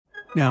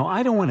Now,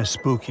 I don't want to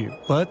spook you,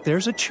 but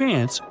there's a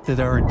chance that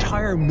our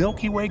entire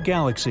Milky Way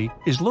galaxy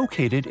is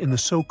located in the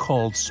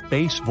so-called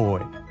space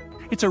void.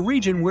 It's a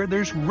region where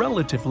there's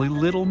relatively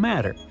little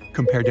matter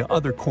compared to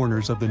other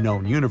corners of the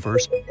known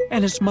universe,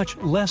 and it's much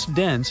less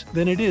dense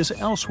than it is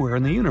elsewhere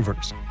in the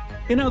universe.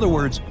 In other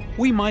words,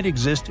 we might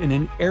exist in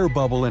an air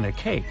bubble in a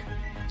cake.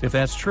 If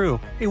that's true,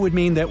 it would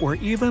mean that we're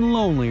even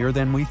lonelier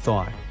than we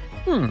thought.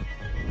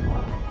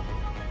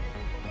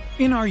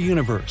 In our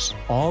universe,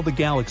 all the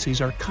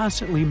galaxies are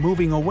constantly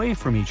moving away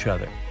from each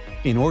other.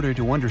 In order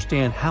to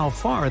understand how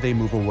far they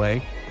move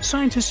away,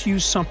 scientists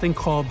use something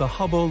called the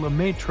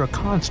Hubble-Lemaitre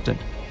constant.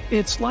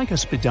 It's like a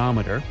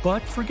speedometer,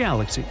 but for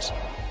galaxies.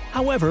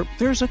 However,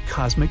 there's a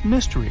cosmic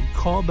mystery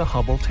called the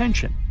Hubble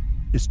tension.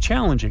 It's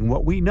challenging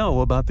what we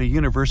know about the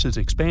universe's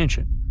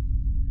expansion.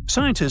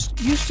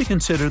 Scientists used to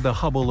consider the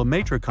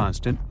Hubble-Lemaitre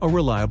constant a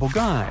reliable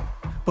guide,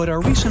 but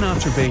our recent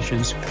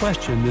observations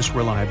question this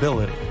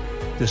reliability.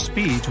 The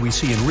speeds we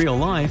see in real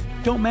life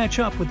don't match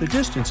up with the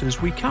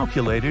distances we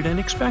calculated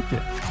and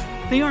expected.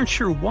 They aren't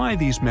sure why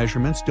these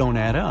measurements don't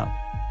add up.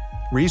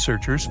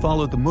 Researchers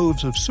followed the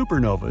moves of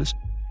supernovas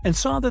and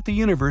saw that the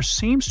universe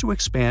seems to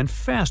expand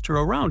faster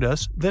around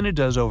us than it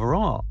does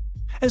overall,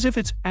 as if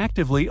it's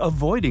actively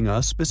avoiding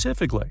us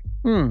specifically.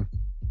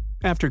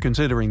 After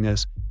considering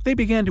this, they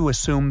began to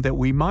assume that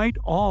we might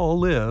all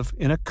live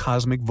in a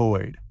cosmic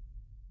void.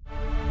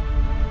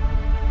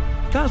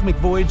 Cosmic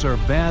voids are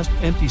vast,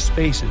 empty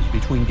spaces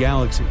between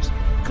galaxies,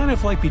 kind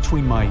of like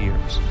between my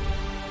ears.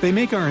 They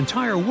make our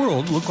entire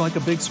world look like a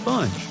big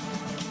sponge.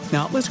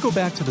 Now, let's go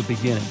back to the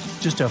beginning,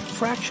 just a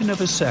fraction of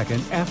a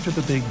second after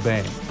the Big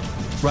Bang.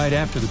 Right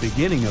after the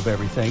beginning of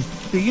everything,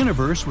 the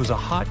universe was a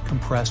hot,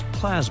 compressed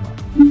plasma.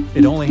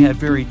 It only had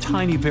very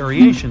tiny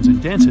variations in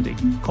density,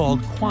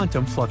 called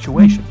quantum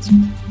fluctuations.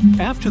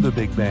 After the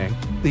Big Bang,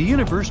 the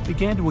universe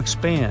began to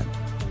expand.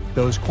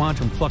 Those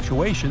quantum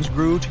fluctuations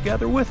grew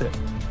together with it,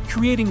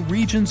 creating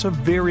regions of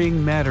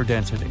varying matter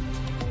density.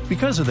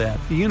 Because of that,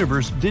 the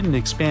universe didn't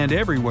expand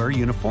everywhere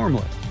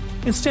uniformly.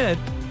 Instead,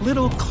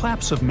 little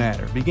claps of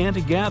matter began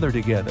to gather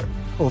together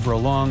over a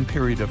long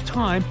period of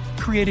time,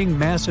 creating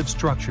massive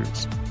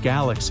structures,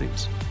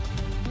 galaxies.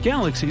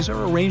 Galaxies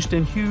are arranged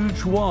in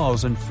huge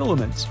walls and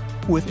filaments,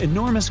 with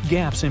enormous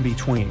gaps in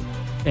between.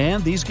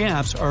 And these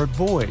gaps are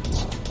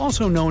voids,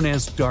 also known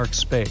as dark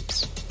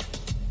space.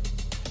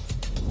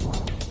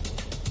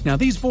 Now,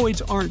 these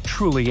voids aren't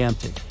truly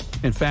empty.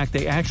 In fact,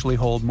 they actually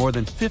hold more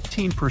than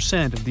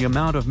 15% of the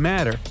amount of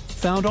matter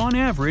found on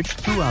average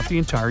throughout the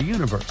entire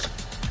universe.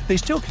 They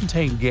still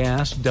contain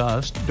gas,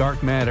 dust,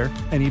 dark matter,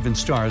 and even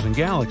stars and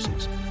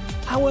galaxies.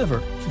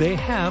 However, they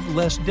have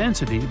less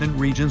density than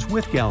regions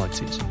with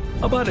galaxies,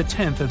 about a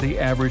tenth of the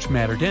average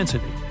matter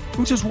density,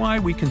 which is why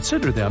we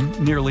consider them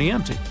nearly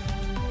empty.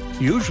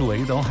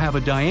 Usually, they'll have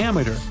a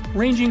diameter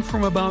ranging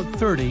from about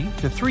 30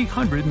 to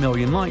 300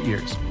 million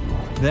light-years.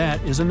 That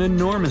is an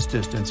enormous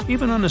distance,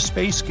 even on a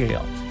space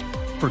scale.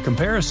 For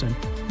comparison,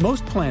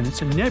 most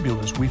planets and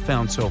nebulas we've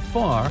found so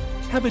far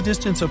have a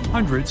distance of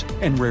hundreds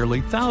and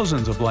rarely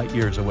thousands of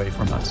light-years away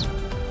from us.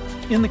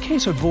 In the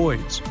case of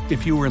voids,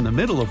 if you were in the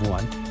middle of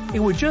one, it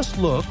would just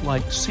look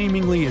like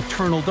seemingly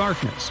eternal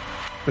darkness.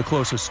 The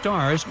closest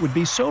stars would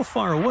be so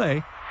far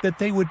away that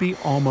they would be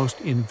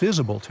almost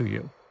invisible to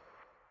you.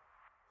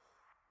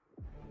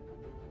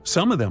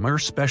 Some of them are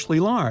especially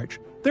large.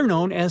 They're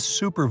known as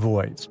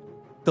supervoids.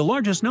 The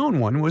largest known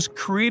one was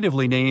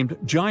creatively named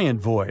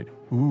Giant Void.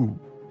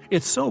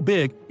 It's so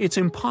big, it's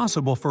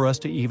impossible for us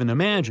to even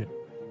imagine.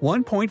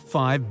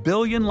 1.5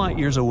 billion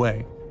light-years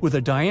away, with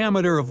a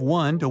diameter of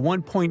 1 to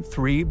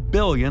 1.3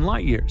 billion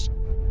light-years.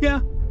 Yeah,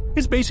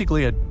 it's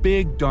basically a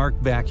big dark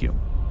vacuum.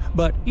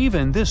 But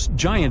even this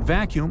giant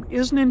vacuum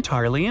isn't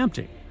entirely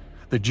empty.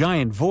 The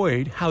Giant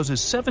Void houses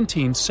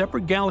 17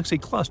 separate galaxy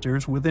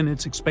clusters within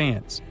its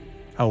expanse.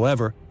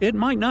 However, it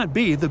might not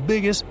be the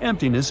biggest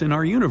emptiness in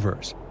our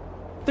universe.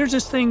 There's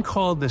this thing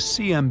called the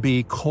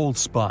CMB cold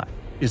spot.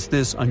 It's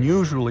this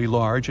unusually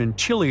large and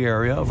chilly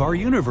area of our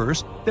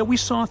universe that we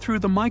saw through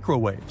the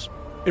microwaves.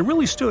 It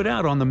really stood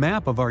out on the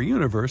map of our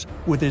universe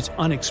with its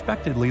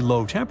unexpectedly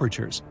low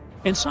temperatures,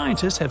 and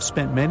scientists have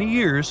spent many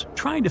years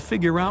trying to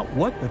figure out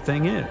what the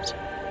thing is.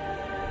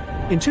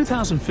 In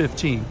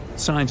 2015,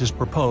 scientists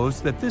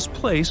proposed that this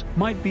place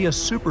might be a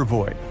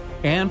supervoid,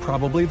 and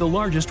probably the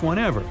largest one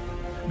ever.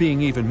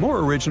 Being even more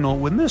original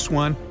with this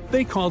one,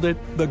 they called it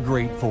the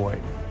Great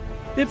Void.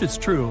 If it's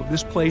true,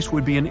 this place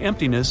would be an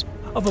emptiness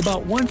of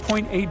about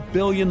 1.8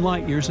 billion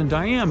light-years in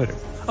diameter,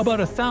 about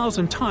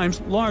 1,000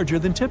 times larger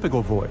than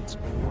typical voids.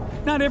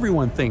 Not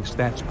everyone thinks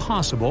that's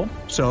possible,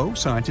 so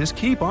scientists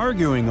keep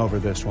arguing over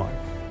this one.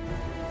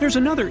 There's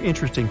another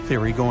interesting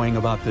theory going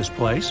about this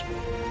place.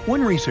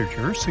 One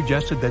researcher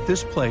suggested that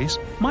this place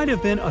might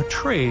have been a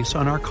trace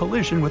on our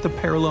collision with a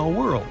parallel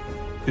world.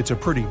 It's a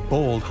pretty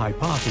bold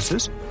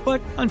hypothesis, but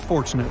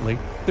unfortunately,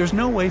 there's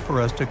no way for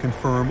us to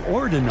confirm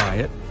or deny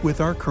it with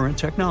our current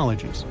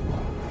technologies.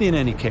 In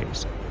any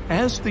case,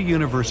 as the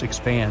universe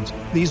expands,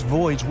 these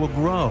voids will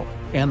grow,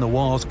 and the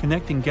walls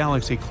connecting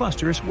galaxy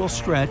clusters will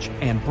stretch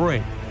and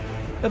break.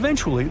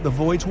 Eventually, the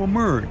voids will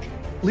merge,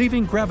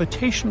 leaving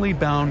gravitationally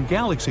bound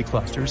galaxy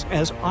clusters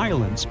as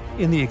islands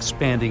in the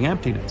expanding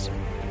emptiness.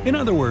 In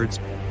other words,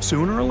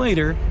 sooner or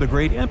later, the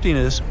great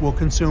emptiness will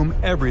consume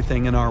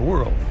everything in our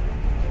world.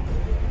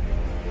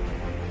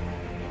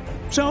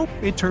 So,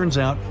 it turns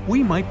out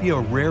we might be a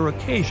rare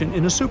occasion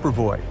in a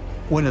supervoid,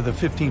 one of the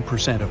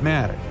 15% of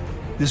matter.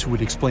 This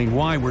would explain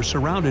why we're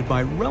surrounded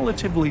by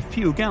relatively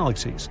few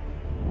galaxies.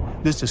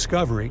 This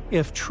discovery,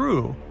 if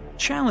true,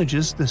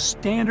 challenges the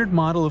standard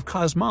model of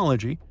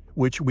cosmology,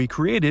 which we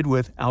created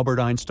with Albert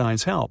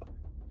Einstein's help.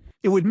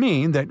 It would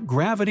mean that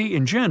gravity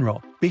in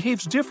general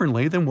behaves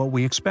differently than what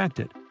we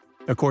expected.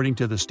 According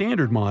to the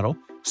standard model,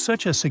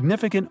 such a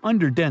significant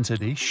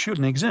underdensity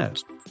shouldn't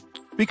exist.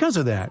 Because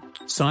of that,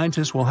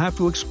 scientists will have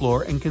to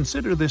explore and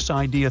consider this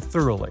idea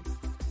thoroughly.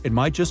 It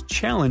might just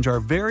challenge our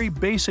very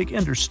basic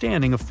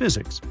understanding of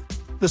physics.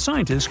 The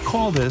scientists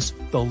call this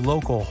the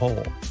local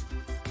hole.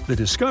 The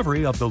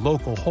discovery of the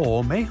local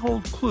hole may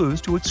hold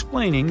clues to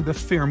explaining the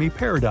Fermi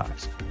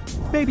paradox.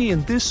 Maybe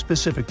in this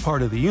specific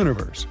part of the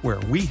universe, where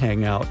we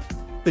hang out,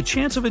 the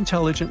chance of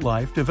intelligent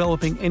life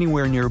developing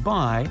anywhere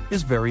nearby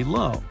is very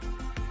low.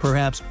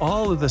 Perhaps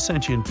all of the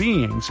sentient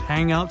beings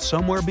hang out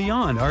somewhere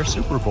beyond our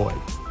supervoid.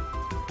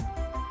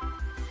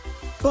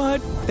 But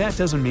that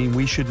doesn't mean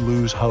we should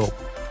lose hope,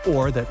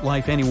 or that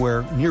life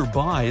anywhere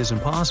nearby is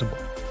impossible.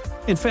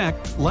 In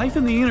fact, life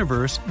in the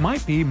universe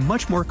might be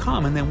much more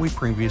common than we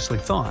previously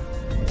thought.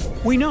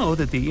 We know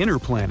that the inner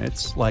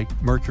planets, like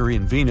Mercury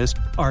and Venus,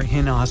 are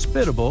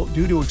inhospitable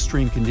due to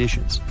extreme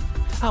conditions.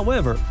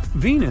 However,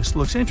 Venus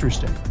looks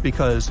interesting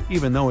because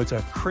even though it's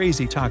a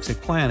crazy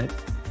toxic planet,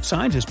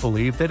 scientists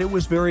believe that it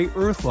was very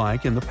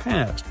Earth-like in the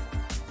past.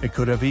 It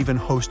could have even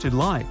hosted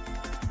life.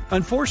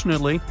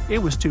 Unfortunately, it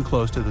was too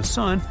close to the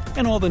Sun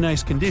and all the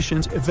nice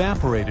conditions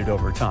evaporated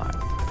over time.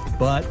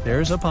 But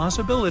there's a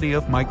possibility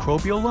of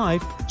microbial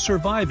life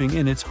surviving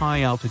in its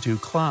high-altitude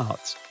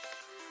clouds.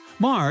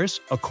 Mars,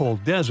 a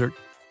cold desert,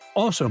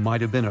 also might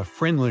have been a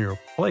friendlier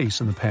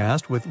place in the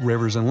past with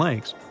rivers and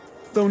lakes.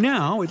 Though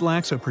now it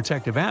lacks a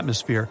protective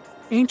atmosphere,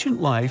 ancient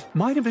life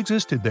might have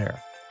existed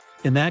there.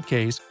 In that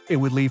case, it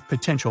would leave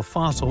potential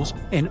fossils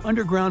and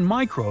underground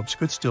microbes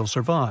could still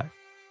survive.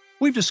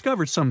 We've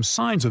discovered some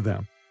signs of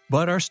them,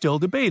 but are still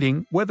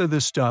debating whether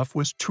this stuff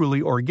was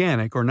truly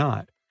organic or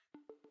not.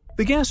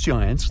 The gas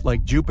giants,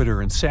 like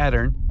Jupiter and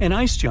Saturn, and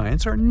ice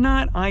giants are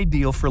not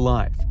ideal for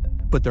life,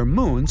 but their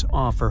moons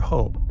offer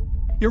hope.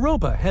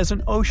 Europa has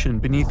an ocean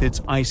beneath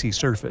its icy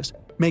surface,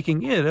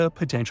 making it a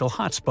potential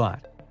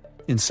hotspot.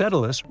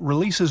 Enceladus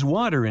releases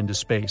water into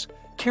space,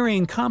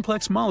 carrying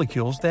complex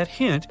molecules that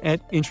hint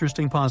at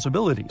interesting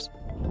possibilities.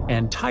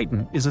 And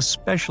Titan is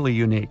especially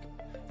unique.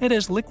 It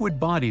has liquid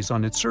bodies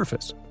on its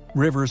surface,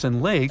 rivers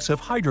and lakes of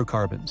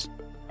hydrocarbons.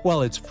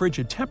 While its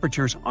frigid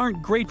temperatures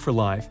aren't great for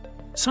life,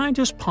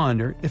 scientists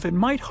ponder if it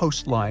might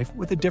host life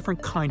with a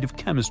different kind of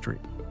chemistry.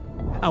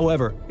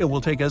 However, it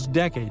will take us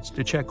decades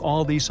to check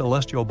all these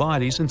celestial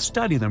bodies and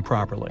study them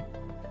properly.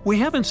 We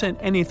haven't sent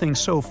anything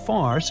so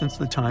far since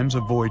the times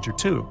of Voyager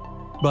 2,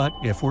 but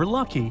if we're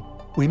lucky,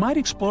 we might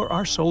explore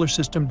our solar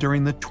system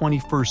during the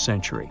 21st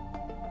century.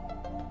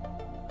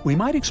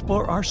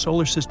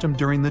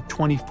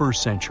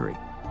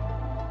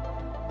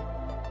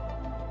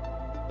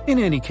 In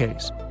any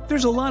case,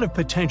 there's a lot of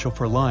potential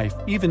for life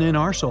even in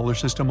our solar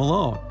system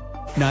alone,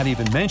 not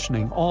even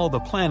mentioning all the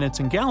planets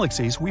and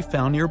galaxies we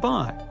found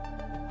nearby.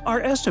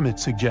 Our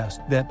estimates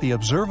suggest that the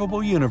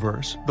observable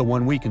universe, the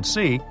one we can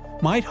see,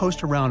 might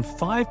host around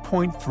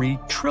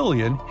 5.3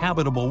 trillion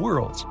habitable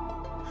worlds.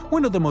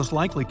 One of the most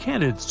likely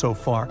candidates so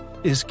far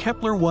is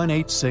Kepler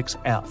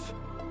 186f.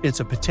 It's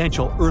a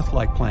potential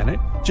Earth-like planet,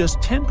 just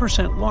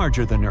 10%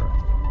 larger than Earth.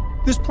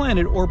 This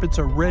planet orbits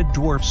a red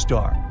dwarf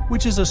star,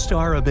 which is a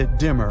star a bit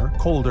dimmer,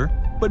 colder,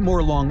 but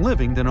more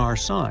long-living than our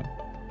Sun.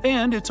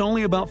 And it's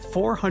only about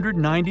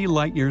 490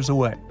 light-years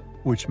away,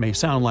 which may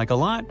sound like a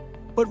lot,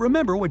 but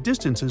remember what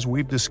distances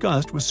we've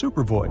discussed with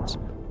supervoids.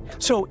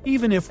 So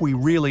even if we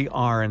really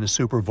are in a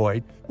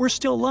supervoid, we're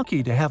still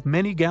lucky to have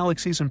many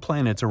galaxies and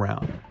planets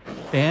around.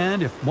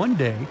 And if one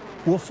day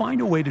we'll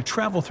find a way to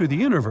travel through the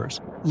universe,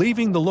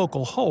 leaving the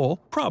local hole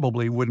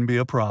probably wouldn't be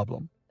a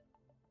problem.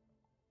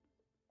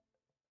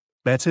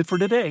 That's it for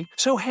today.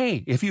 So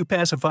hey, if you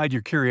pacified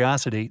your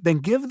curiosity, then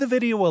give the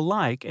video a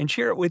like and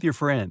share it with your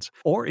friends.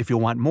 Or if you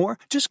want more,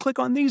 just click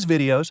on these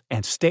videos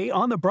and stay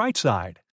on the bright side.